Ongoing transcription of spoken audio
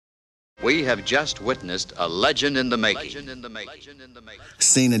We have just witnessed a legend in the making.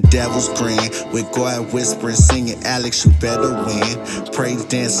 Seen the devil's grin with God whispering, singing, Alex, you better win. Praise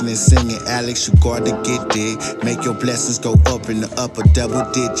dancing and singing, Alex, you got to get it. Make your blessings go up in the upper double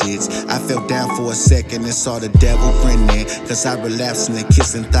digits. I fell down for a second and saw the devil grinning, cause I relapsed in the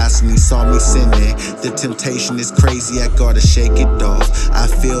kissing thoughts and he saw me sinning. The temptation is crazy, I gotta shake it off. I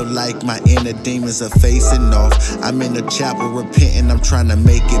feel like my inner demons are facing off. I'm in the chapel repenting, I'm trying to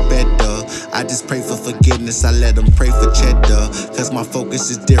make it better. I just pray for forgiveness, I let them pray for cheddar. Cause my focus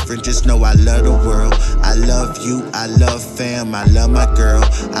is different, just know I love the world. I love you, I love fam, I love my girl.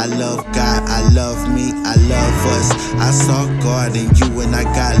 I love God, I love me, I love us. I saw God in you and I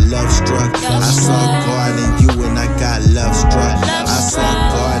got love struck. I saw God in you and I got love struck. I saw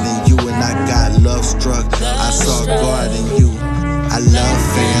God in you and I got love struck. I saw God in you. I love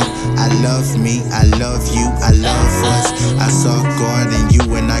fam, I love me, I love you, I love us. I saw God in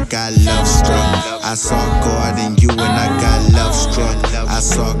you and I got love struck. I saw God in you and I got love struck. I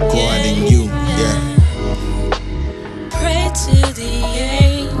saw God in you, yeah. Pray to the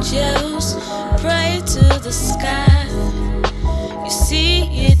angels, pray to the sky. You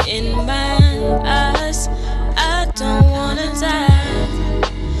see it in my eyes, I don't wanna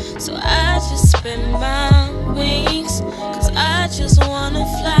die. So I just spend my